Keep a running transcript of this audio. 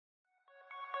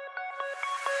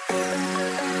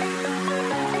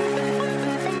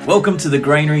Welcome to the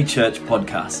Granary Church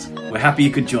podcast. We're happy you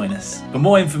could join us. For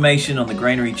more information on the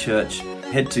Granary Church,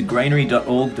 head to granary.org.au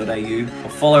or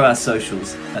follow our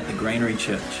socials at the Granary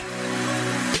Church.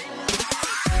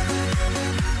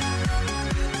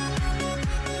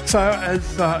 So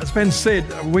as Ben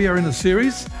said, we are in a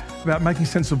series about making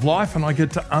sense of life, and I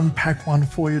get to unpack one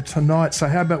for you tonight. So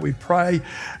how about we pray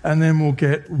and then we'll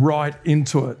get right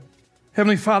into it.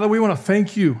 Heavenly Father, we want to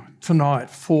thank you tonight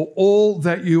for all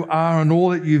that you are and all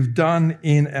that you've done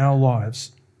in our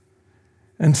lives.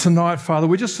 And tonight, Father,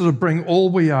 we just sort of bring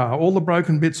all we are, all the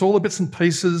broken bits, all the bits and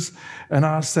pieces, and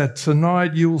ask that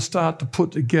tonight you will start to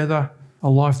put together a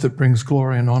life that brings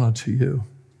glory and honour to you.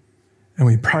 And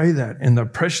we pray that in the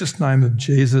precious name of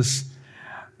Jesus.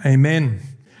 Amen.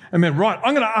 Amen. Right,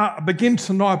 I'm going to begin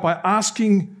tonight by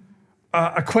asking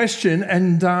a question,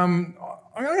 and I'm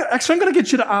going to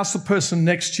get you to ask the person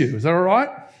next to you. Is that all right?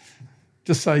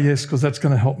 Just say yes, because that's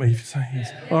going to help me if you say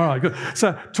yes. All right, good.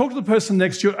 So talk to the person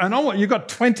next to you, and you've got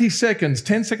 20 seconds,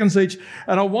 10 seconds each,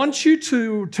 and I want you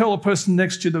to tell the person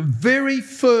next to you the very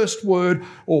first word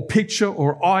or picture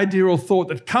or idea or thought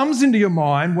that comes into your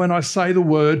mind when I say the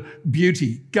word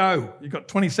beauty. Go. You've got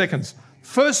 20 seconds.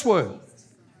 First word.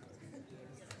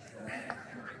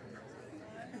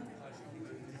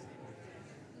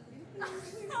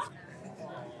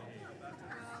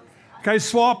 Okay,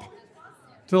 swap.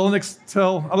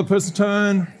 Tell other person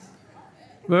turn.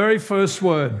 Very first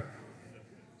word.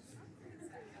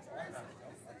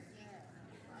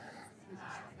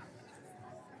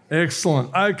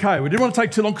 Excellent. Okay, we didn't want to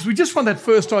take too long because we just want that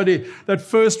first idea, that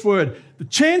first word. The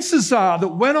chances are that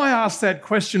when I ask that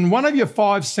question, one of your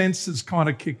five senses kind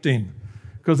of kicked in,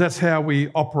 because that's how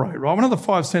we operate, right? One of the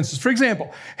five senses. For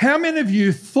example, how many of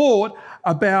you thought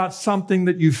about something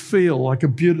that you feel, like a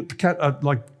beautiful cat,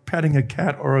 like patting a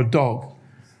cat or a dog?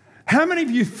 How many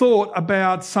of you thought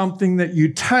about something that you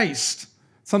taste,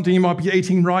 something you might be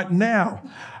eating right now?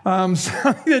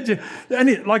 Something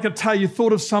that you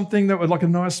thought of something that was like a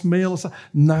nice meal or something?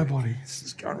 Nobody. This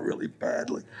is going really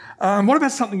badly. What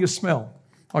about something you smell?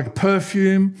 Like a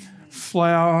perfume,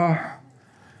 flower?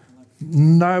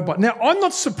 Nobody. Now, I'm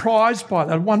not surprised by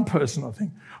that. One person, I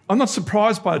think. I'm not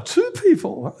surprised by it. Two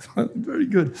people. Very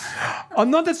good.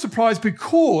 I'm not that surprised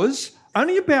because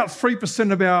only about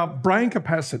 3% of our brain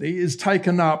capacity is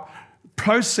taken up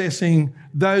processing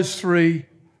those three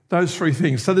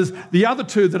things. So there's the other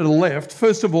two that are left.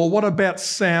 First of all, what about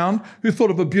sound? Who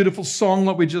thought of a beautiful song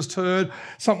like we just heard?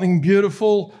 Something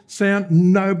beautiful, sound?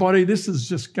 Nobody. This is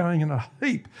just going in a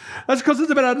heap. That's because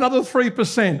it's about another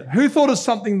 3%. Who thought of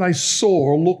something they saw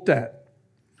or looked at?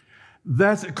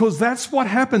 That's what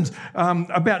happens.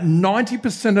 About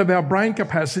 90% of our brain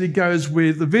capacity goes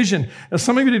with the vision. Now,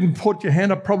 some of you didn't put your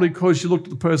hand up probably because you looked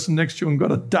at the person next to you and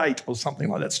got a date or something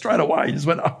like that straight away. You just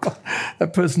went, oh,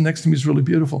 that person next to me is really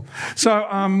beautiful. So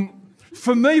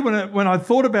for me, when I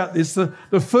thought about this, the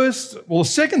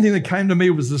second thing that came to me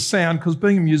was the sound, because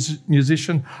being a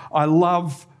musician, I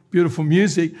love beautiful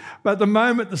music. But at the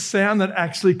moment, the sound that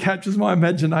actually captures my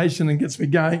imagination and gets me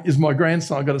going is my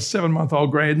grandson. I've got a 7-month-old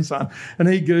grandson, and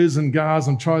he goos and gars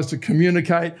and tries to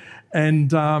communicate, and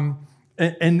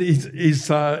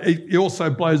he also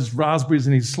blows raspberries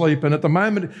in his sleep. And at the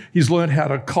moment, he's learned how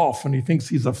to cough, and he thinks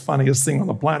he's the funniest thing on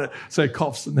the planet. So he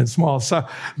coughs and then smiles. So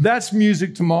that's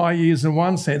music to my ears in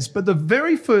one sense. But the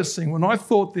very first thing when I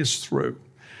thought this through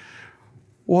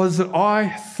was that I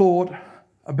thought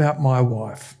about my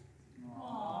wife.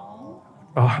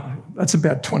 Oh, that's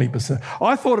about 20%.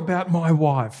 I thought about my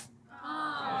wife.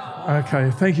 Okay,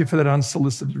 thank you for that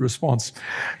unsolicited response.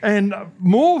 And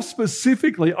more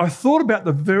specifically, I thought about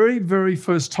the very, very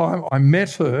first time I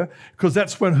met her, because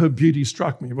that's when her beauty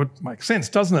struck me. It would make sense,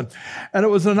 doesn't it? And it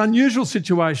was an unusual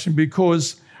situation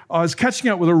because I was catching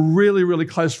up with a really, really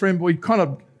close friend, but we kind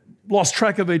of lost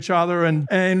track of each other,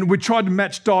 and we tried to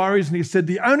match diaries, and he said,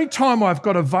 the only time I've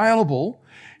got available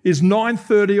is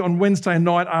 9:30 on Wednesday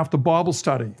night after Bible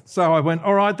study. So I went,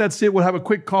 all right, that's it. We'll have a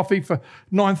quick coffee for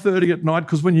 9:30 at night,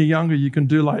 because when you're younger, you can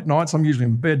do late nights. I'm usually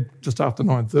in bed just after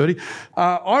 9:30.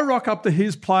 I rock up to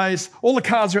his place. All the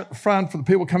cars are at the front for the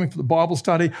people coming for the Bible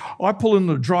study. I pull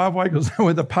into the driveway because I know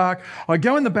where to park. I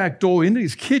go in the back door into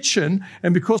his kitchen,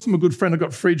 and because I'm a good friend, I've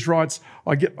got fridge rights.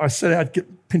 I set out,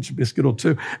 pinch a biscuit or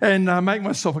two, and make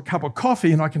myself a cup of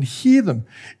coffee, and I can hear them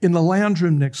in the lounge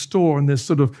room next door, and they're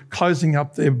sort of closing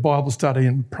up their Bible study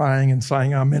and praying and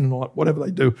saying amen and all that, whatever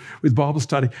they do with Bible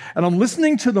study. And I'm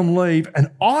listening to them leave, and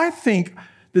I think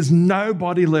there's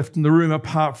nobody left in the room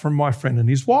apart from my friend and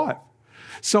his wife.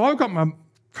 So I've got my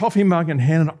coffee mug in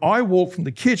hand, and I walk from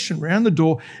the kitchen round the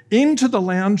door into the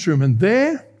lounge room, and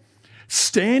there,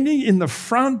 standing in the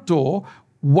front door,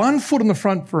 1 foot in the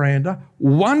front veranda,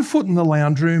 1 foot in the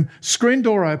lounge room, screen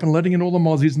door open, letting in all the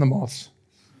mozzies and the moths,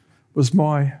 was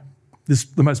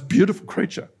the most beautiful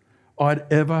creature I'd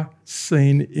ever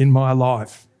seen in my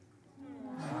life.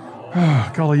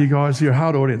 Oh, golly, you guys, you're a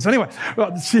hard audience. Anyway,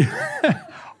 see,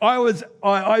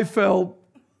 I fell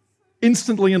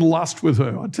instantly in lust with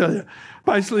her, I tell you.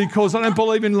 Basically because I don't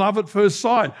believe in love at first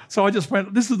sight. So I just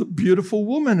went, this is a beautiful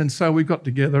woman. And so we got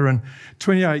together, and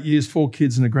 28 years, 4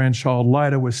 kids and a grandchild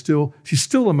later, she's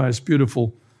still the most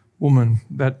beautiful woman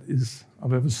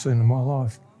I've ever seen in my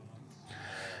life.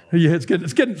 Yeah,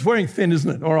 it's wearing thin, isn't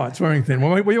it? All right, it's wearing thin.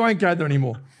 We won't go there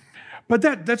anymore. But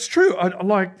that's true.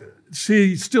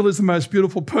 She still is the most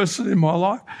beautiful person in my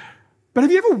life. But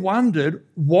have you ever wondered,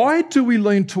 why do we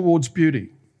lean towards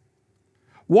beauty?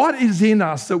 What is in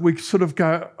us that we sort of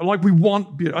go, like we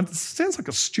want beauty? It sounds like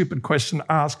a stupid question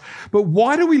to ask, but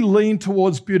why do we lean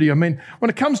towards beauty? I mean, when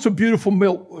it comes to a beautiful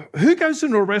meal, who goes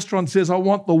into a restaurant and says, I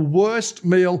want the worst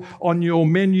meal on your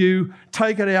menu,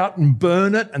 take it out and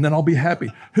burn it, and then I'll be happy?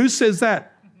 Who says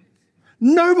that?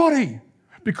 Nobody,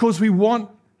 because we want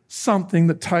something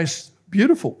that tastes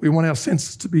beautiful. We want our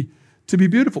senses to be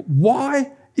beautiful.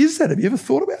 Why is that? Have you ever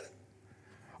thought about it?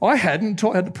 I hadn't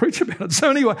until I had to preach about it. So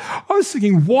anyway, I was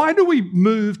thinking, why do we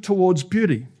move towards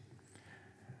beauty?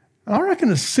 And I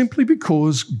reckon it's simply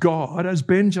because God, as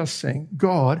Ben just sang,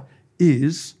 God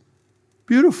is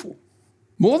beautiful.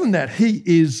 More than that, he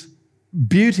is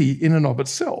beauty in and of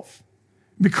itself.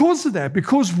 Because of that,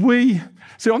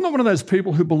 I'm not one of those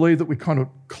people who believe that we kind of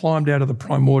climbed out of the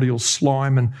primordial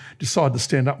slime and decided to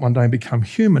stand up one day and become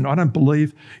human. I don't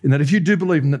believe in that. If you do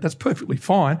believe in that, that's perfectly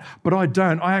fine, but I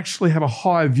don't. I actually have a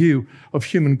higher view of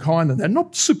humankind than that.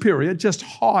 Not superior, just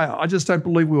higher. I just don't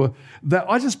believe we were that.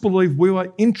 I just believe we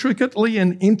were intricately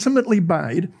and intimately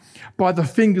made by the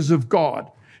fingers of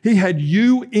God. He had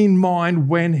you in mind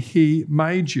when he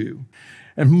made you.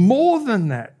 And more than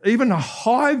that, even a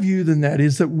higher view than that,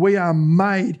 is that we are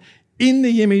made in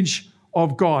the image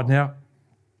of God. Now,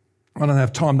 I don't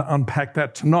have time to unpack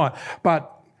that tonight,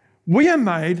 but we are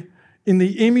made in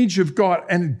the image of God,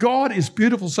 and God is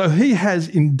beautiful, so he has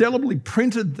indelibly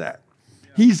printed that.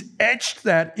 He's etched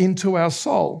that into our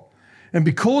soul. And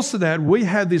because of that, we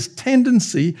have this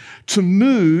tendency to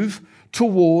move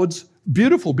towards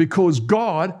beautiful, because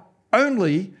God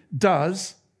only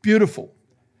does beautiful.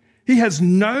 He has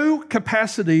no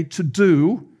capacity to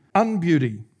do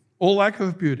unbeauty or lack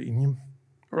of beauty. All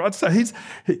right, so he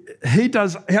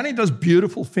only does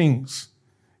beautiful things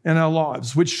in our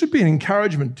lives, which should be an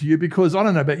encouragement to you, because I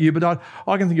don't know about you, but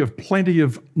I can think of plenty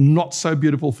of not so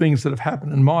beautiful things that have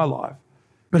happened in my life.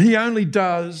 But he only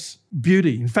does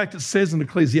beauty. In fact, it says in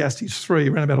Ecclesiastes 3,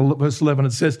 around about verse 11,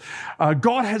 it says,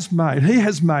 he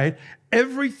has made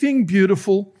everything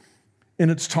beautiful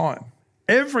in its time.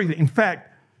 Everything. In fact,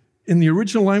 in the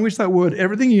original language, that word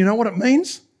everything, you know what it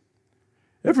means?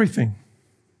 Everything.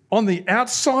 On the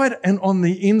outside and on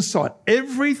the inside.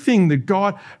 Everything that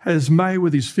God has made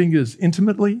with his fingers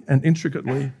intimately and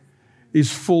intricately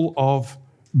is full of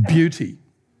beauty.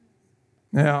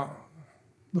 Now,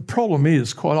 the problem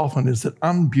is, quite often, is that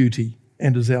unbeauty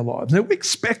enters our lives. Now, we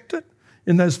expect it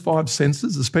in those 5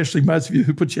 senses, especially most of you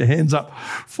who put your hands up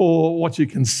for what you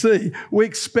can see. We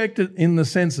expect it in the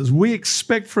senses. We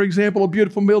expect, for example, a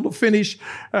beautiful meal to finish.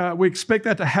 We expect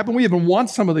that to happen. We even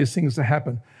want some of these things to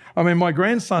happen. I mean, my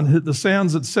grandson, the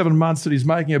sounds at 7 months that he's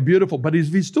making are beautiful, but if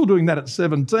he's still doing that at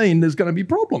 17, there's going to be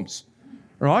problems,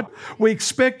 right? We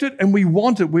expect it and we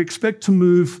want it. We expect to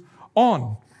move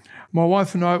on. My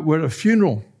wife and I were at a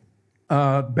funeral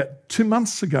about 2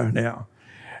 months ago now,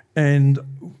 and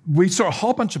we saw a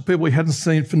whole bunch of people we hadn't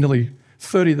seen for nearly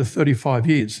 30 to 35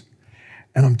 years.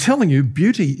 And I'm telling you,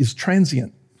 beauty is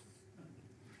transient.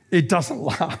 It doesn't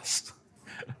last,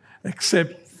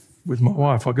 except with my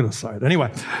wife, I've got to say it.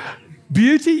 Anyway,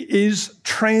 beauty is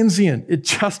transient. It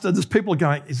just, there's people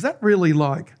going, is that really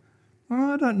like,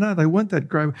 oh, I don't know, they weren't that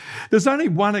great. There's only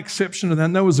one exception to that,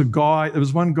 and there was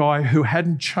one guy who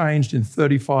hadn't changed in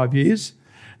 35 years.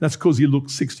 That's because he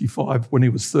looked 65 when he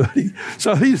was 30.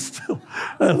 So he's still,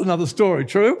 that's another story,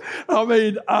 true? I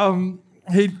mean,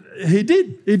 he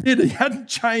did. He hadn't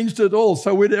changed at all.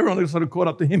 So everyone sort of caught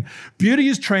up to him. Beauty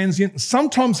is transient.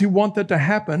 Sometimes we want that to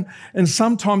happen, and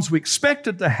sometimes we expect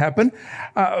it to happen.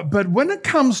 But when it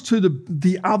comes to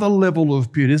the other level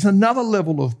of beauty, there's another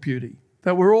level of beauty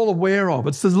that we're all aware of.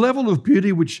 It's this level of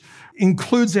beauty which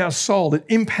includes our soul. It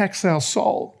impacts our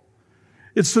soul.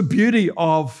 It's the beauty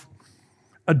of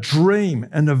a dream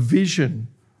and a vision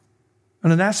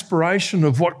and an aspiration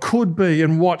of what could be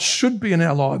and what should be in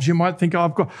our lives. You might think, I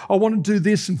want to do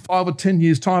this in 5 or 10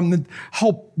 years' time. And the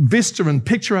whole vista and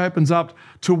picture opens up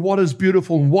to what is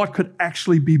beautiful and what could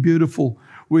actually be beautiful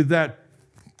with that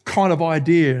kind of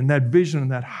idea and that vision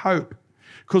and that hope.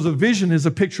 Because a vision is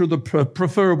a picture of the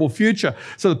preferable future.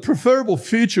 So the preferable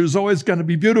future is always going to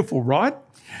be beautiful, right?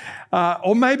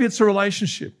 Or maybe it's a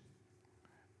relationship.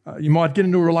 You might get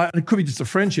into a relationship. It could be just a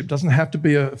friendship. It doesn't have to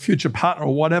be a future partner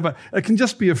or whatever. It can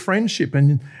just be a friendship,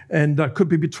 and it could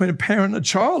be between a parent and a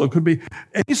child. It could be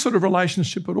any sort of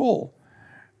relationship at all.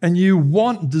 And you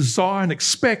want, desire, and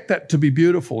expect that to be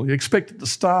beautiful. You expect it to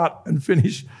start and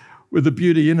finish with the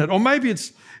beauty in it. Or maybe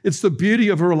it's the beauty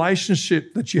of a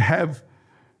relationship that you have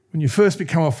when you first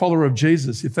become a follower of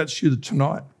Jesus, if that's you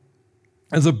tonight.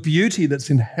 There's a beauty that's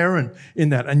inherent in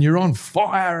that, and you're on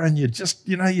fire, and you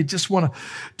just want to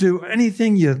do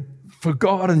anything for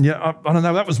God, and I don't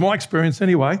know, that was my experience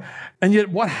anyway. And yet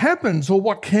what happens, or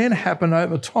what can happen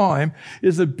over time,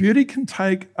 is that beauty can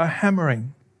take a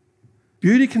hammering.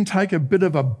 Beauty can take a bit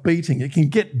of a beating. It can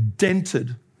get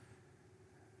dented.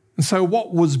 And so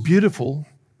what was beautiful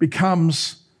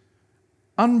becomes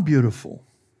unbeautiful.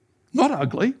 Not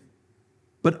ugly,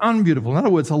 but unbeautiful. In other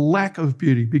words, a lack of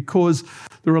beauty, because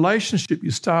the relationship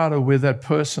you started with that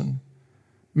person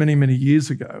many, many years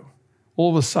ago,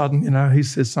 all of a sudden, he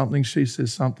says something, she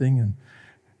says something,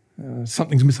 and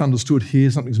something's misunderstood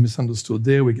here, something's misunderstood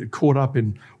there. We get caught up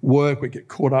in work, we get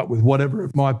caught up with whatever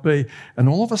it might be, and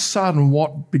all of a sudden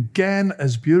what began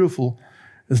as beautiful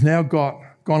has now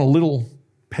gone a little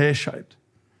pear-shaped.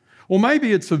 Or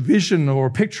maybe it's a vision or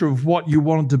a picture of what you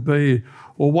wanted to be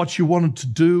or what you wanted to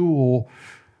do, or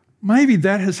maybe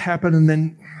that has happened and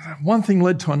then one thing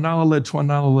led to another, led to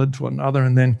another, led to another,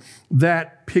 and then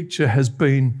that picture has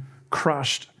been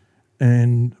crushed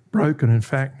and broken. In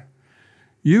fact,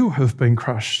 you have been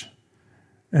crushed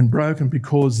and broken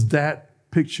because that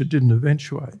picture didn't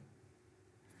eventuate.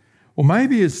 Or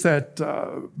maybe it's that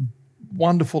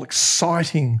wonderful,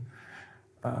 exciting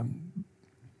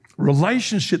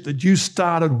relationship that you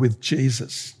started with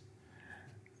Jesus.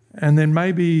 And then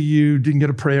maybe you didn't get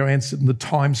a prayer answered in the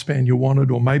time span you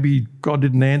wanted, or maybe God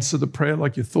didn't answer the prayer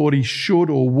like you thought he should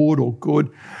or would or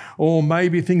could, or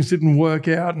maybe things didn't work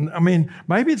out. And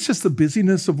maybe it's just the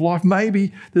busyness of life.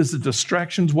 Maybe there's the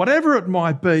distractions, whatever it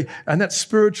might be. And that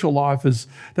spiritual life is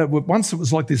that once it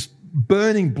was like this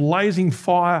burning, blazing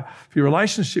fire for your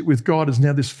relationship with God is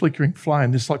now this flickering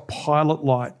flame, this like pilot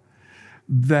light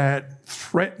that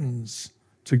threatens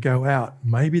to go out.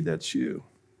 Maybe that's you.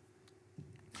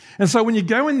 And so when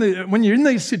you're in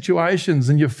these situations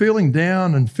and you're feeling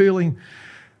down and feeling,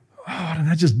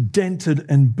 just dented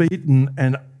and beaten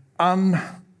and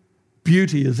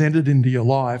unbeauty has entered into your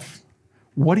life,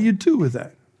 what do you do with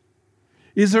that?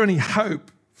 Is there any hope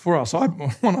for us? I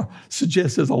want to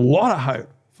suggest there's a lot of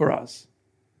hope for us.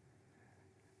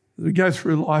 We go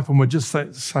through life and we're just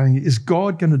saying,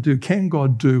 can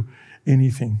God do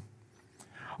anything?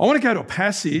 I want to go to a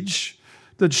passage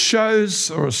that shows,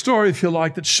 or a story if you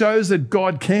like, that shows that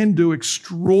God can do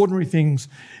extraordinary things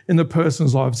in the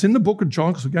person's life. It's in the book of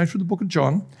John, because we're going through the book of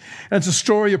John, and it's a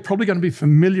story you're probably going to be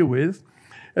familiar with.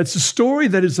 It's a story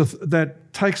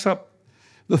that takes up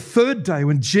the third day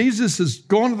when Jesus has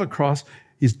gone to the cross,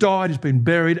 he's died, he's been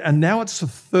buried, and now it's the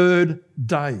third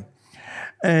day.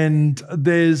 And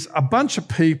there's a bunch of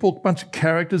people, a bunch of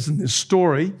characters in this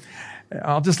story.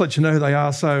 I'll just let you know who they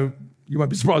are, so you won't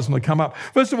be surprised when they come up.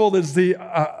 First of all, there's the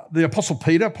Apostle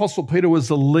Peter. Apostle Peter was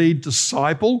the lead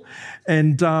disciple,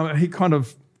 and he kind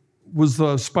of was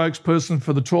the spokesperson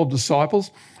for the 12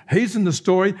 disciples. He's in the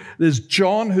story. There's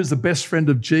John, who's the best friend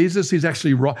of Jesus. He's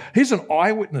an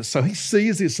eyewitness, so he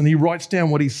sees this and he writes down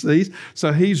what he sees.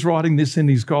 So he's writing this in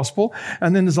his gospel.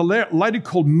 And then there's a lady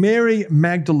called Mary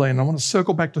Magdalene. I want to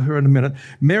circle back to her in a minute.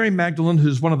 Mary Magdalene,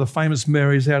 who's one of the famous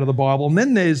Marys out of the Bible. And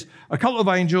then there's a couple of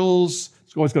angels.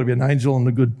 It's always got to be an angel in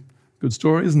a good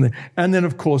story, isn't there? And then,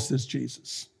 of course, there's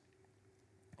Jesus.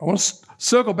 I want to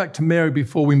circle back to Mary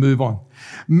before we move on.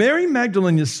 Mary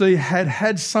Magdalene, you see,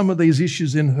 had some of these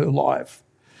issues in her life.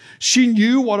 She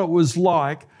knew what it was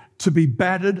like to be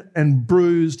battered and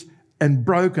bruised and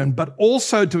broken, but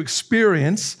also to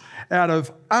experience, out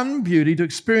of unbeauty, to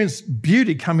experience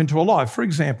beauty come into her life. For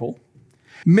example,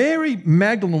 Mary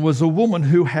Magdalene was a woman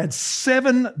who had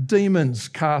 7 demons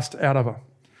cast out of her.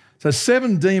 So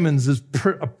 7 demons is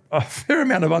a fair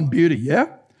amount of unbeauty,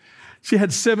 yeah? She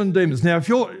had 7 demons. Now, if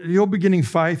you're beginning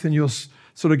faith and you're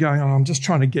sort of going, I'm just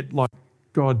trying to get like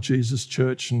God, Jesus,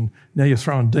 church, and now you're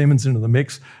throwing demons into the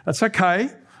mix, that's okay.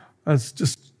 It's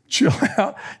just chill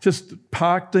out, just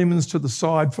park demons to the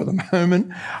side for the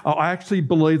moment. I actually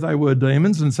believe they were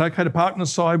demons, and it's okay to park on the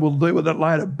side. We'll deal with that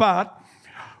later. But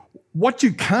what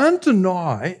you can't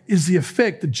deny is the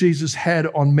effect that Jesus had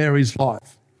on Mary's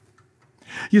life.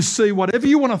 You see, whatever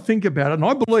you want to think about it, and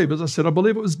I believe, as I said, I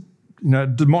believe it was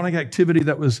demonic activity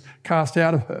that was cast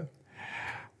out of her.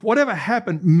 Whatever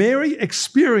happened, Mary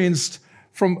experienced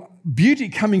from beauty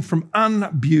coming from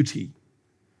unbeauty.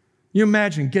 You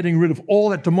imagine getting rid of all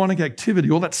that demonic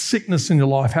activity, all that sickness in your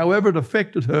life, however it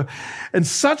affected her. And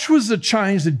such was the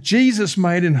change that Jesus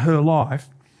made in her life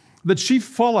that she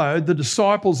followed the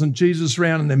disciples and Jesus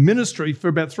around in their ministry for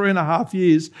about 3.5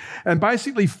 years and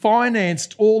basically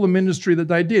financed all the ministry that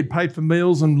they did, paid for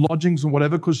meals and lodgings and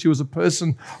whatever, because she was a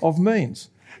person of means.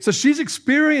 So she's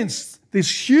experienced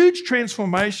this huge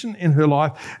transformation in her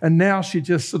life, and now she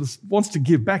just sort of wants to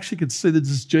give back. She could see that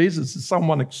this Jesus is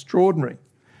someone extraordinary.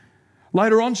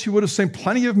 Later on, she would have seen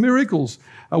plenty of miracles.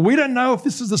 We don't know if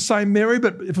this is the same Mary,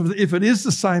 but if it is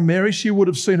the same Mary, she would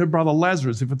have seen her brother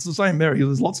Lazarus. If it's the same Mary,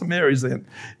 there's lots of Marys in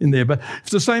there, but if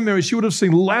it's the same Mary, she would have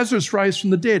seen Lazarus raised from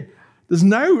the dead. There's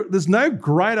no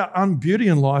greater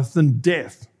unbeauty in life than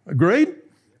death. Agreed?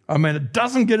 I mean, it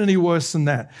doesn't get any worse than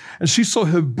that. And she saw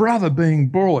her brother being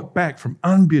brought back from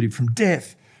unbeauty, from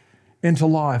death into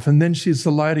life. And then she's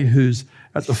the lady who's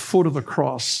at the foot of the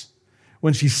cross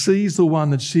when she sees the one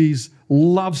that she's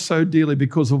loved so dearly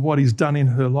because of what he's done in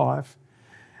her life.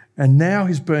 And now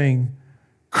he's being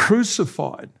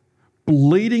crucified,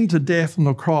 bleeding to death on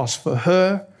the cross for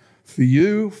her, for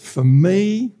you, for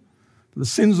me, for the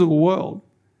sins of the world.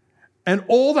 And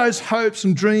all those hopes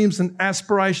and dreams and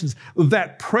aspirations,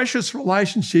 that precious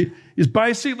relationship is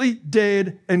basically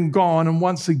dead and gone. And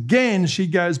once again, she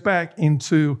goes back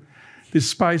into this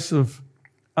space of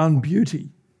unbeauty.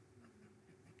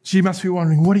 She must be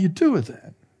wondering, what do you do with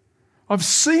that? I've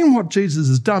seen what Jesus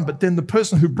has done, but then the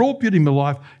person who brought beauty in my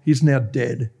life, he's now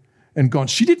dead and gone.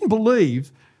 She didn't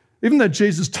believe, even though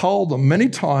Jesus told them many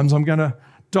times, I'm going to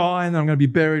die and I'm going to be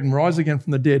buried and rise again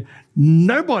from the dead.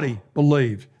 Nobody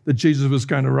believed that Jesus was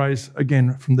going to rise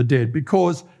again from the dead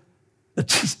because it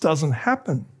just doesn't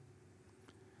happen.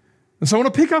 And so I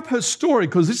want to pick up her story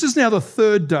because this is now the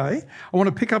third day. I want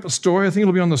to pick up a story. I think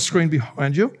it'll be on the screen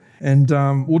behind you. And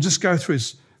we'll just go through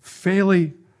this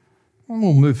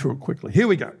we'll move through it quickly. Here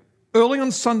we go. Early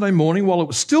on Sunday morning, while it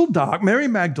was still dark, Mary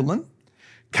Magdalene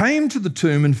came to the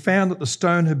tomb and found that the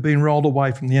stone had been rolled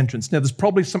away from the entrance. Now, there's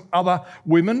probably some other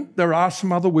women. There are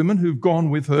some other women who've gone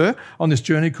with her on this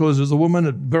journey because there's a woman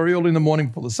at very early in the morning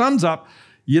before the sun's up.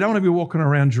 You don't want to be walking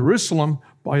around Jerusalem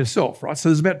by yourself, right? So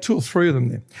there's about 2 or 3 of them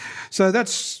there. So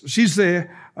she's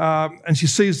there and she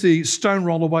sees the stone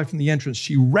rolled away from the entrance.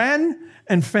 She ran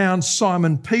and found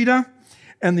Simon Peter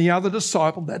and the other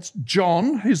disciple, that's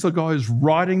John, who's the guy who's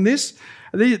writing this.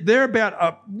 They're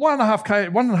about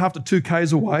 1.5 to 2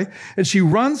 k's away, and she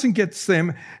runs and gets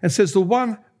them and says,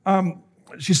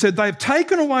 she said, they've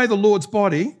taken away the Lord's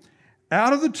body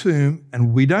out of the tomb,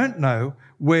 and we don't know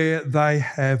where they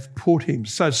have put him.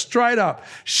 So straight up,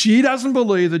 she doesn't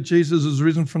believe that Jesus has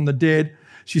risen from the dead.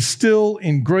 She's still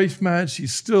in grief mode.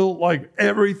 She's still like,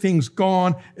 everything's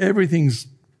gone.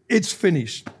 It's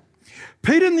finished.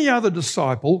 Peter and the other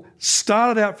disciple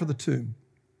started out for the tomb.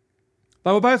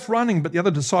 They were both running, but the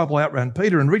other disciple outran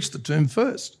Peter and reached the tomb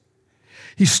first.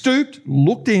 He stooped,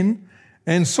 looked in,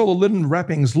 and saw the linen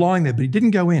wrappings lying there, but he didn't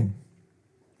go in.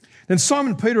 Then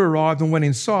Simon Peter arrived and went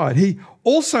inside. He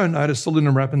also noticed the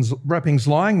linen wrappings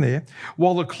lying there,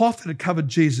 while the cloth that had covered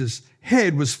Jesus'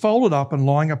 head was folded up and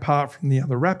lying apart from the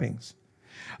other wrappings.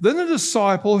 Then the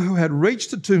disciple who had reached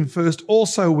the tomb first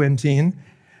also went in,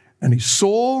 and he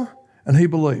saw and he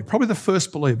believed. Probably the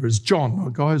first believer is John,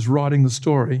 the guy who's writing the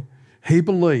story. He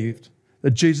believed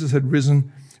that Jesus had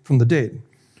risen from the dead.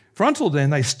 For until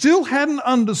then, they still hadn't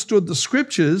understood the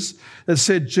scriptures that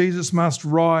said Jesus must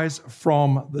rise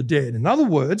from the dead. In other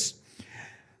words,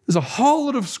 there's a whole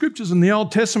lot of scriptures in the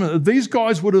Old Testament that these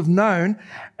guys would have known,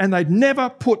 and they'd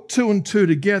never put 2 and 2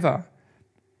 together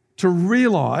to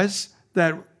realize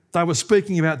that they were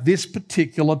speaking about this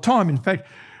particular time. In fact,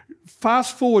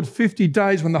 fast forward 50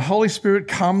 days when the Holy Spirit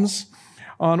comes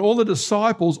on all the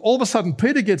disciples, all of a sudden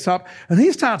Peter gets up and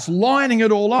he starts lining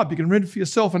it all up. You can read it for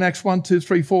yourself in Acts 1, 2,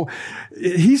 3, 4.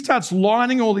 He starts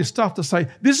lining all this stuff to say,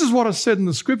 this is what I said in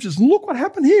the scriptures. And look what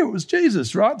happened here. It was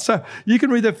Jesus, right? So you can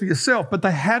read that for yourself. But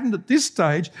they hadn't at this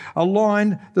stage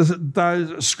aligned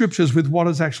those scriptures with what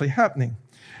is actually happening.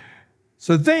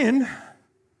 So then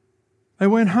they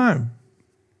went home.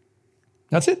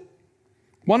 That's it.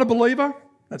 One a believer.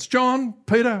 That's John.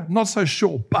 Peter, not so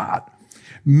sure. But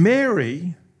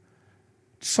Mary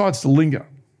decides to linger.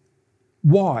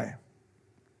 Why?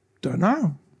 Don't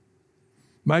know.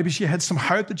 Maybe she had some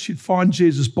hope that she'd find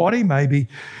Jesus' body. Maybe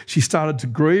she started to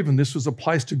grieve and this was a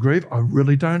place to grieve. I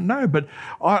really don't know. But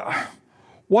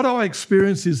what I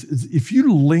experience is if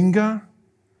you linger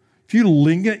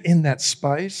in that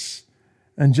space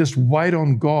and just wait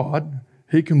on God,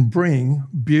 he can bring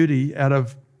beauty out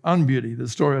of unbeauty. The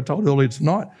story I told earlier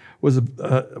tonight was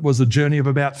a journey of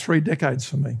about 3 decades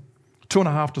for me,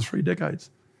 2.5 to 3 decades.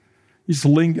 I used to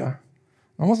linger.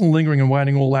 I wasn't lingering and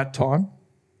waiting all that time.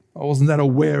 I wasn't that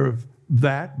aware of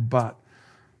that, but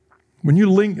when you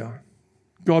linger,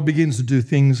 God begins to do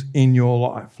things in your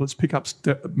life. Let's pick up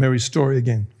Mary's story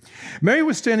again. Mary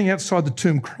was standing outside the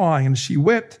tomb crying, and she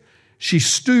wept. She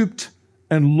stooped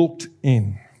and looked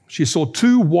in. She saw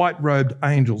 2 white-robed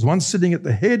angels, one sitting at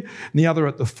the head and the other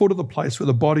at the foot of the place where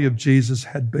the body of Jesus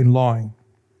had been lying.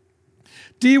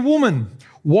 "Dear woman,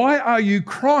 why are you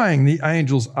crying?" the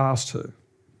angels asked her.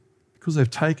 "Because they've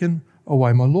taken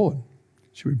away my Lord,"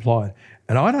 she replied,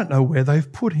 "and I don't know where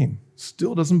they've put him."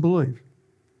 Still doesn't believe.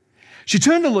 She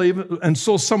turned to leave and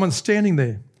saw someone standing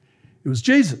there. It was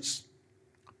Jesus,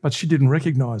 but she didn't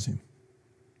recognize him.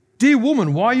 "Dear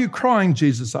woman, why are you crying?"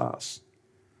 Jesus asked.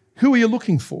 "Who are you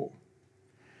looking for?"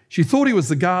 She thought he was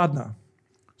the gardener.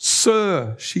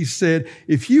 "Sir," she said,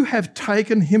 "if you have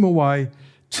taken him away,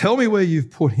 tell me where you've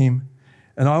put him,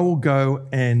 and I will go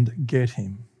and get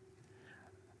him."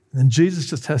 And then Jesus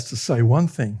just has to say one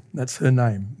thing. That's her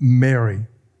name, Mary.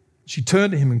 She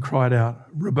turned to him and cried out,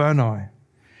 "Rabboni,"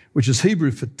 which is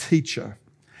Hebrew for teacher.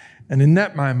 And in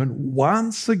that moment,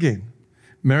 once again,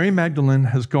 Mary Magdalene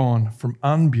has gone from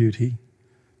unbeauty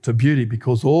to beauty,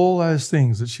 because all those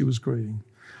things that she was grieving,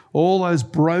 all those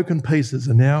broken pieces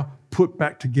are now put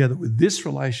back together with this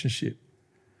relationship.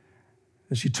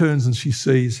 And she turns and she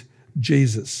sees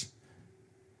Jesus.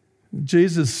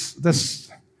 Jesus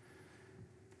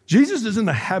is in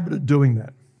the habit of doing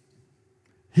that.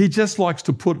 He just likes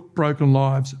to put broken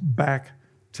lives back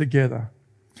together.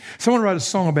 Someone wrote a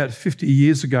song about 50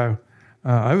 years ago,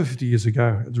 over 50 years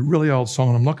ago. It's a really old song,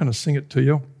 and I'm not going to sing it to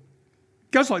you.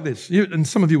 It goes like this, and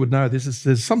some of you would know this. It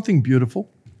says, "Something beautiful,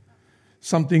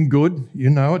 something good, you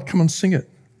know it, come and sing it."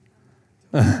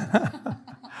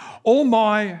 All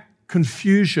my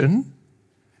confusion,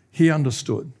 he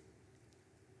understood.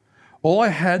 All I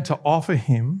had to offer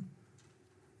him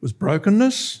was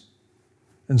brokenness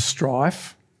and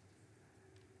strife.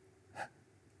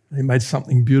 He made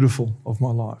something beautiful of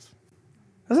my life.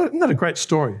 Isn't that a great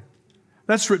story?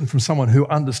 That's written from someone who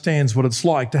understands what it's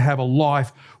like to have a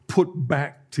life put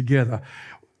back together.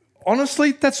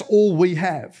 Honestly, that's all we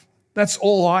have. That's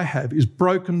all I have is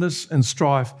brokenness and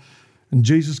strife, and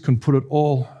Jesus can put it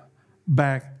all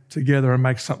back together and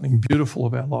make something beautiful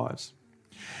of our lives.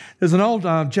 There's an old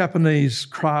Japanese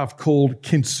craft called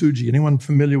kintsugi. Anyone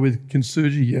familiar with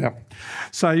kintsugi? Yeah.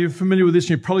 So you're familiar with this, and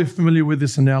you're probably familiar with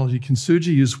this analogy.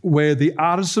 Kintsugi is where the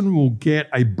artisan will get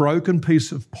a broken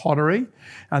piece of pottery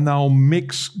and they'll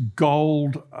mix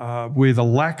gold with a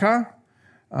lacquer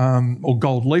or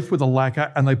gold leaf with a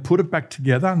lacquer, and they put it back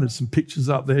together. And there's some pictures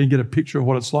up there. You get a picture of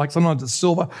what it's like. Sometimes it's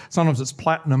silver, sometimes it's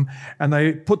platinum. And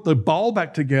they put the bowl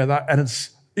back together, and it's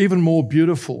even more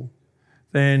beautiful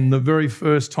than the very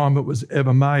first time it was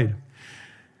ever made.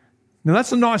 Now,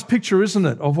 that's a nice picture, isn't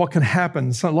it, of what can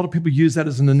happen. So a lot of people use that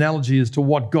as an analogy as to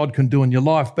what God can do in your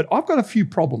life, but I've got a few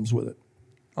problems with it.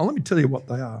 Now, let me tell you what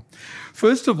they are.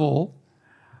 First of all,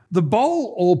 the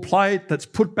bowl or plate that's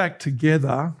put back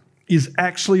together is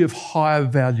actually of higher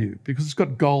value because it's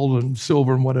got gold and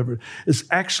silver and whatever. It's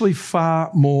actually far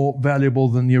more valuable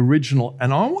than the original.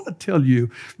 And I want to tell you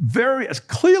very as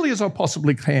clearly as I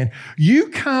possibly can, you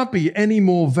can't be any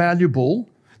more valuable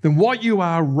than what you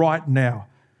are right now.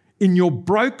 In your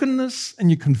brokenness and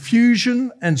your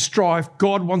confusion and strife,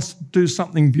 God wants to do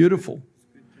something beautiful,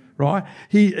 right?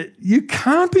 You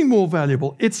can't be more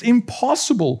valuable. It's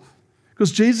impossible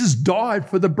because Jesus died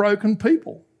for the broken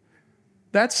people.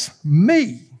 That's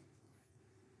me.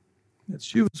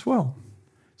 That's you as well.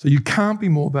 So you can't be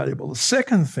more valuable. The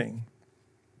second thing,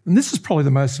 and this is probably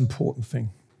the most important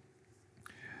thing,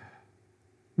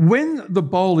 when the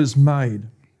bowl is made,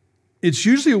 it's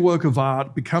usually a work of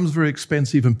art, becomes very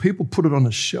expensive, and people put it on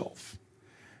a shelf.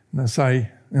 And they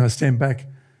say, stand back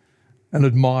and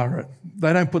admire it.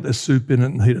 They don't put their soup in it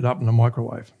and heat it up in the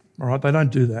microwave. All right, they don't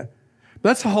do that. But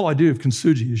that's the whole idea of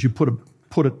kintsugi, is you put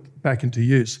it back into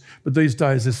use. But these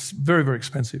days it's very, very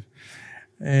expensive.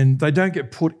 And they don't get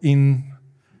put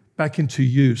back into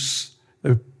use.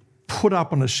 They're put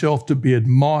up on a shelf to be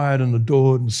admired and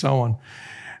adored and so on.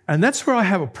 And that's where I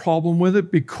have a problem with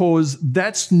it, because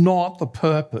that's not the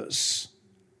purpose.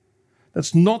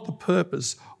 That's not the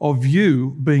purpose of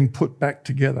you being put back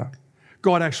together.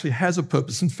 God actually has a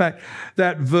purpose. In fact,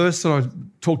 that verse that I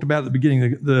talked about at the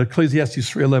beginning, the Ecclesiastes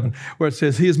 3:11, where it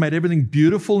says, He has made everything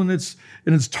beautiful in its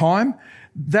time.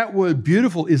 That word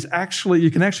beautiful is actually,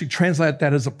 you can actually translate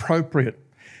that as appropriate.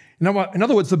 In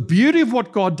other words, the beauty of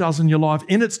what God does in your life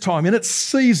in its time, in its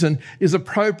season, is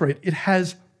appropriate. It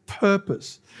has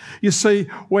purpose. You see,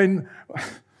 when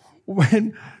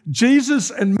Jesus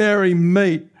and Mary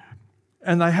meet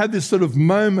and they had this sort of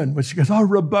moment where she goes, oh,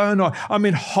 Rabboni. I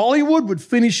mean, Hollywood would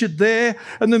finish it there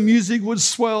and the music would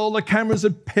swell, the cameras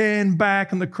would pan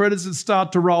back and the credits would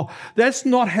start to roll. That's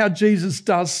not how Jesus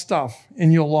does stuff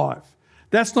in your life.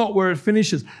 That's not where it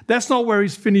finishes. That's not where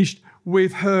he's finished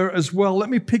with her as well. Let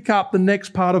me pick up the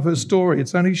next part of her story.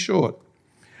 It's only short.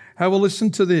 Have a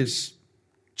listen to this.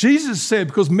 Jesus said,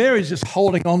 because Mary's just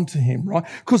holding on to him, right?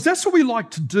 Because that's what we like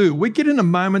to do. We get in a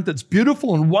moment that's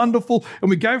beautiful and wonderful and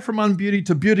we go from unbeauty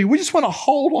to beauty. We just want to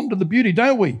hold on to the beauty,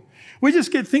 don't we? We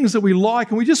just get things that we like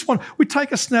and we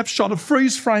take a snapshot, a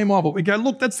freeze frame of it. We go,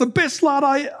 look, that's the best art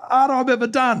I've ever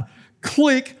done.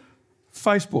 Click,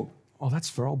 Facebook. Oh, that's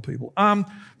for old people.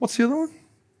 What's the other one?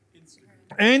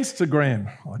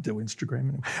 Instagram. Oh, I do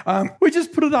Instagram anyway. We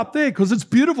just put it up there because it's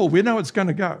beautiful. We know it's going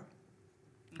to go.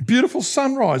 Beautiful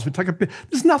sunrise.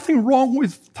 There's nothing wrong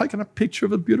with taking a picture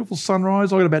of a beautiful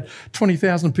sunrise. I got about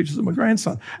 20,000 pictures of my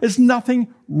grandson. There's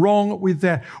nothing wrong with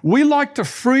that. We like to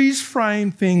freeze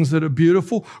frame things that are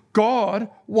beautiful. God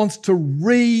wants to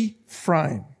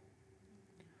reframe.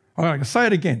 I can say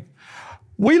it again.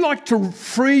 We like to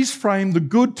freeze frame the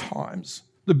good times,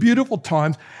 the beautiful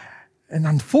times, and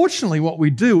unfortunately what we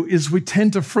do is we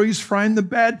tend to freeze frame the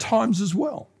bad times as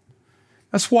well.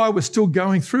 That's why we're still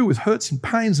going through with hurts and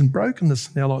pains and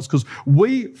brokenness in our lives, because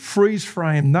we freeze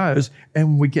frame those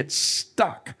and we get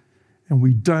stuck and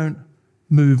we don't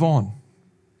move on.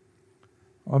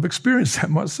 I've experienced that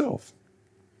myself.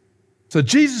 So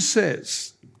Jesus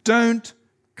says, don't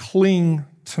cling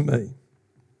to me.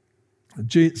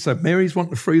 So Mary's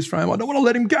wanting to freeze frame. I don't want to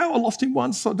let him go. I lost him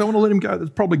once, so I don't want to let him go. That's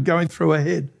probably going through her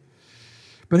head.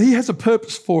 But he has a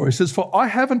purpose for her. He says, for I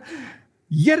haven't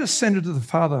yet ascended to the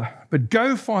Father, but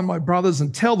go find my brothers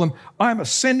and tell them, I am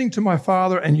ascending to my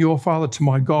Father and your Father, to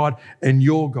my God and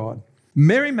your God.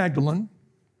 Mary Magdalene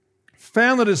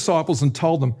found the disciples and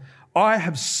told them, I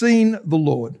have seen the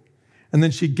Lord. And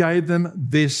then she gave them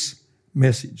this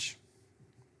message.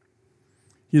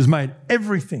 He has made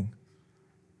everything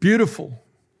beautiful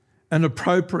and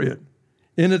appropriate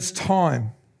in its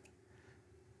time.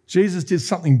 Jesus did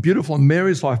something beautiful in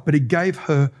Mary's life, but he gave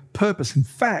her purpose. In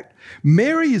fact,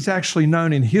 Mary is actually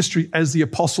known in history as the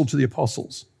apostle to the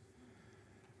apostles,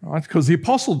 right? Because the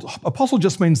apostle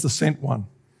just means the sent one.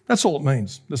 That's all it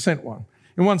means, the sent one.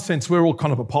 In one sense, we're all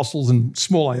kind of apostles and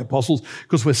small a apostles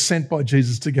because we're sent by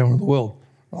Jesus to go into the world,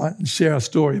 right, and share our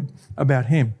story about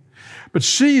him. But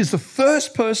she is the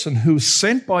first person who was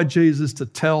sent by Jesus to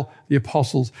tell the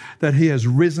apostles that he has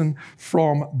risen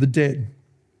from the dead.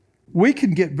 We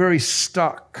can get very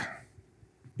stuck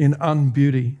in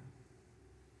unbeauty.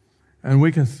 And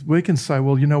we can say,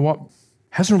 well, you know what?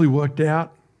 Hasn't really worked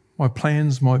out. My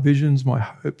plans, my visions, my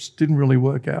hopes didn't really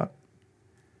work out.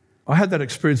 I had that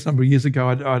experience a number of years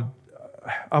ago.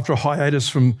 After a hiatus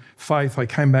from faith, I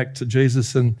came back to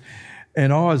Jesus and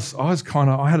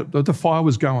the fire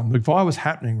was going. The fire was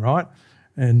happening, right?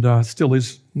 And still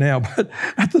is now. But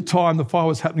at the time, the fire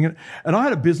was happening. And I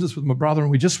had a business with my brother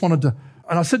and we just wanted to,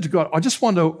 and I said to God, I just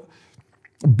want to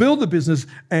build the business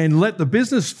and let the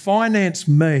business finance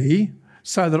me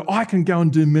so that I can go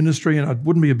and do ministry and I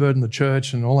wouldn't be a burden to the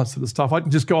church and all that sort of stuff. I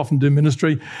can just go off and do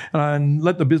ministry and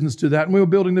let the business do that. And we were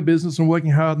building the business and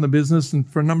working hard in the business, and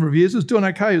for a number of years it was doing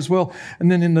okay as well. And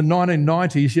then in the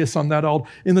 1990s, yes, I'm that old,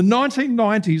 in the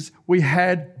 1990s we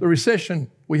had the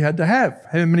recession we had to have.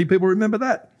 How many people remember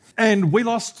that? And we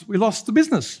lost the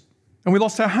business and we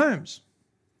lost our homes.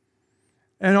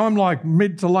 And I'm like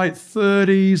mid to late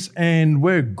 30s and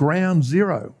we're ground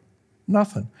zero,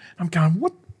 nothing. I'm going,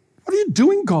 what are you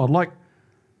doing, God? Like,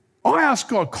 I ask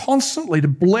God constantly to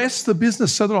bless the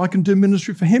business so that I can do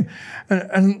ministry for him.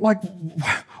 And like,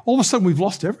 all of a sudden we've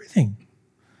lost everything.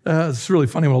 It's really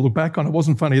funny when I look back on it. It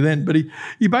wasn't funny then, but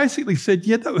he basically said,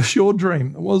 yeah, that was your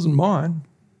dream. It wasn't mine.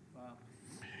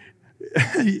 Wow.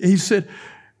 He said,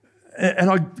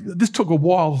 and this took a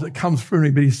while to come through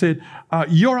me, but he said,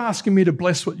 you're asking me to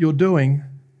bless what you're doing.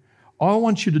 I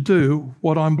want you to do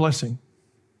what I'm blessing.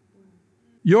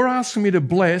 You're asking me to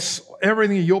bless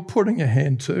everything you're putting your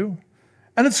hand to.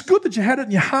 And it's good that you had it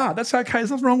in your heart. That's okay.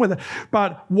 There's nothing wrong with it.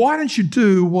 But why don't you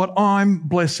do what I'm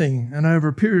blessing? And over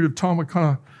a period of time,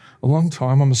 a long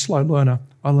time, I'm a slow learner,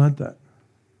 I learned that.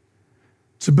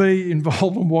 To be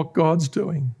involved in what God's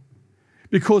doing.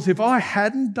 Because if I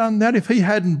hadn't done that, if he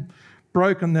hadn't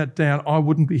broken that down, I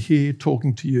wouldn't be here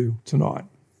talking to you tonight.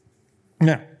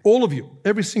 Now, all of you,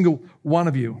 every single one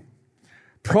of you,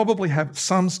 probably have at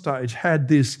some stage had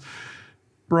this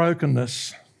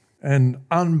brokenness and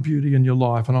unbeauty in your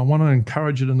life. And I want to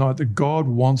encourage you tonight that God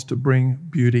wants to bring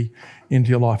beauty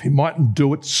into your life. He mightn't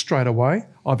do it straight away.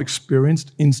 I've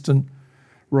experienced instant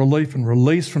relief and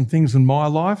release from things in my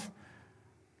life.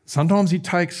 Sometimes he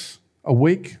takes a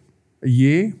week, a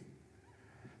year,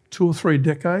 2 or 3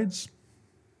 decades,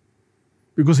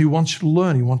 because he wants you to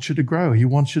learn, he wants you to grow, he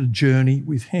wants you to journey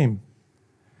with him.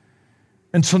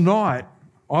 And tonight,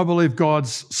 I believe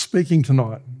God's speaking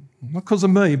tonight, not because of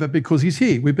me, but because he's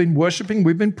here. We've been worshiping,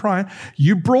 we've been praying.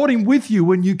 You brought him with you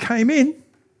when you came in.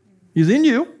 He's in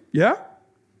you, yeah?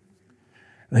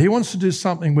 And he wants to do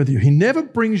something with you. He never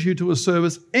brings you to a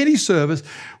service, any service,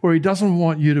 where he doesn't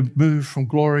want you to move from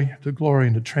glory to glory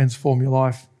and to transform your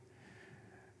life.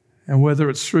 And whether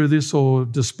it's through this or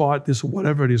despite this or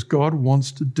whatever it is, God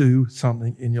wants to do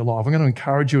something in your life. I'm going to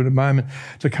encourage you in a moment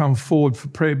to come forward for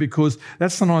prayer, because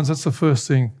that's the first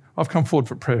thing. I've come forward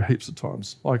for prayer heaps of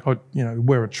times. Like, I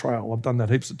wear a trail. I've done that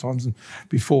heaps of times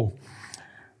before.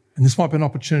 And this might be an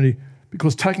opportunity,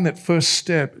 because taking that first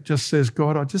step just says,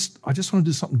 God, I just want to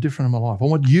do something different in my life. I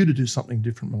want you to do something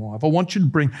different in my life. I want you to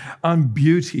bring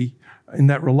beauty in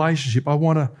that relationship. I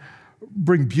want to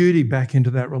bring beauty back into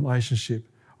that relationship.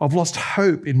 I've lost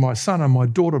hope in my son and my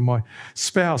daughter, my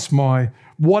spouse, my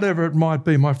whatever it might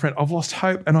be, my friend. I've lost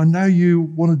hope, and I know you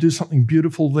want to do something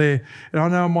beautiful there. And I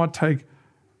know it might take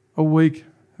a week,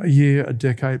 a year, a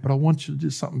decade, but I want you to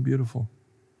do something beautiful.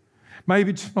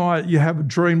 Maybe tonight you have a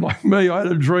dream like me. I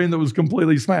had a dream that was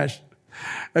completely smashed,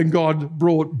 and God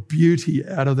brought beauty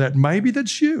out of that. Maybe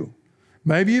that's you.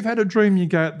 Maybe you've had a dream and you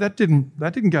go, that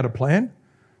didn't go to plan.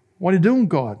 What are you doing,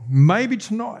 God? Maybe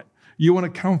tonight you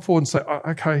want to come forward and say,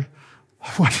 okay,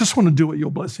 I just want to do it, your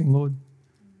blessing, Lord.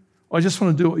 I just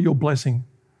want to do it, your blessing.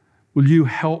 Will you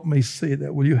help me see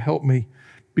that? Will you help me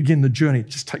begin the journey? It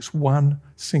just takes one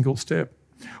single step.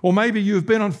 Or maybe you've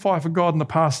been on fire for God in the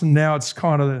past, and now it's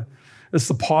kind of it's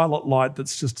the pilot light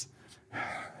that's just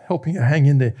helping you hang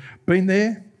in there. Been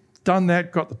there, done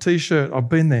that, got the T-shirt. I've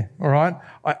been there, all right?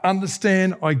 I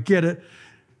understand, I get it.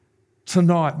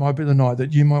 Tonight might be the night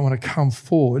that you might want to come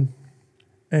forward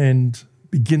and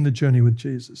begin the journey with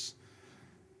Jesus.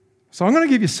 So I'm going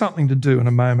to give you something to do in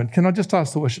a moment. Can I just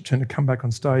ask the worship team to come back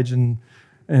on stage and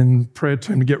prayer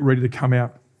team to get ready to come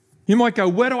out? You might go,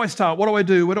 where do I start? What do I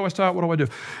do? Where do I start? What do I do?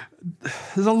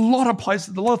 There's a lot of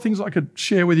places, a lot of things I could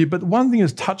share with you, but one thing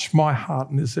has touched my heart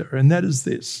in this area, and that is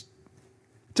this.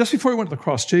 Just before he went to the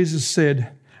cross, Jesus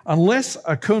said, unless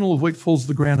a kernel of wheat falls to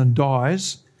the ground and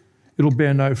dies, it'll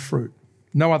bear no fruit.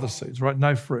 No other seeds, right?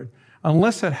 No fruit.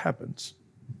 Unless that happens.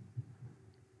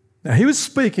 Now, he was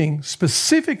speaking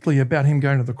specifically about him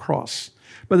going to the cross,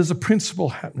 but there's a principle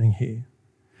happening here.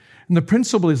 And the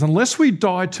principle is, unless we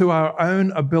die to our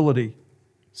own ability,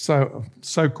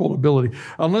 so-called ability,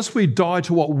 unless we die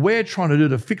to what we're trying to do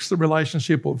to fix the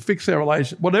relationship or fix our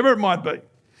relationship, whatever it might be,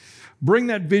 bring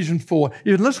that vision forward.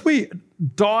 Unless we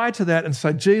die to that and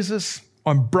say, Jesus,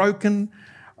 I'm broken,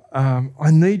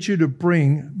 I need you to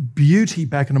bring beauty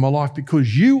back into my life,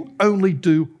 because you only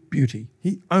do beauty.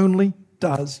 He only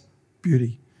does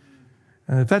beauty.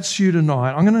 And if that's you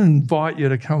tonight, I'm going to invite you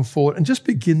to come forward and just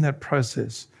begin that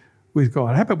process with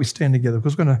God. How about we stand together?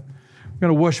 Because we're going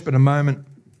to worship in a moment.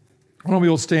 Why don't we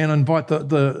all stand and invite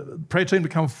the prayer team to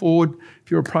come forward. If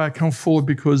you're a prayer, come forward,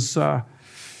 because in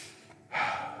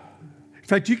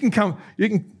fact, you can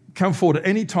come forward at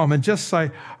any time and just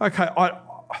say, okay,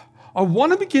 I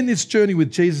want to begin this journey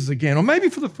with Jesus again, or maybe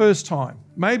for the first time.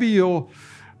 Maybe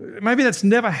that's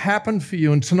never happened for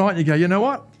you, and tonight you go, you know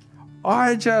what?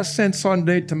 I just sense I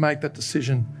need to make that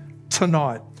decision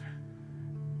tonight.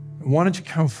 Why don't you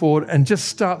come forward and just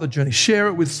start the journey? Share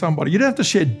it with somebody. You don't have to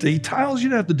share details. You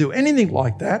don't have to do anything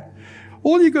like that.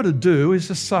 All you've got to do is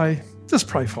just say, just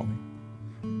pray for me.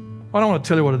 I don't want to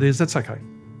tell you what it is. That's okay.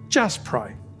 Just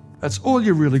pray. That's all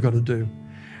you really got to do.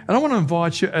 And I want to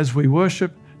invite you, as we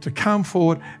worship, to come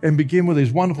forward and begin with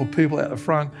these wonderful people out the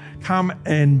front. Come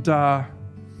and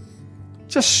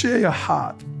just share your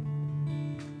heart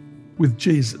with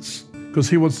Jesus, because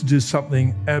he wants to do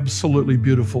something absolutely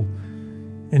beautiful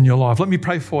in your life. Let me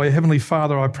pray for you. Heavenly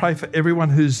Father, I pray for everyone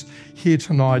who's here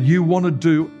tonight. You want to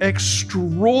do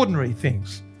extraordinary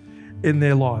things in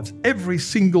their lives, every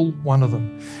single one of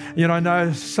them. You know, I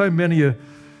know so many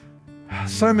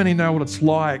know what it's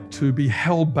like to be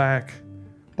held back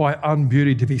by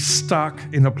unbeauty, to be stuck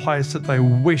in a place that they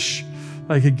wish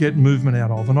they could get movement out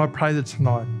of. And I pray that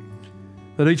tonight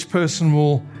that each person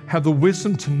will have the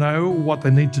wisdom to know what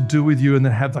they need to do with you, and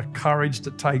then have the courage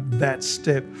to take that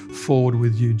step forward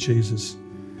with you, Jesus.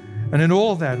 And in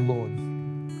all that, Lord,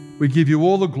 we give you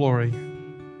all the glory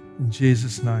in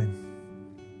Jesus' name.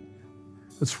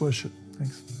 Let's worship.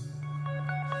 Thanks.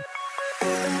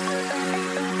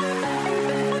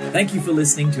 Thank you for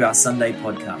listening to our Sunday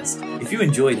podcast. If you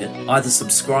enjoyed it, either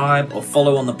subscribe or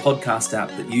follow on the podcast app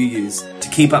that you use to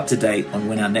keep up to date on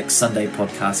when our next Sunday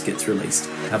podcast gets released.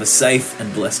 Have a safe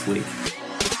and blessed week.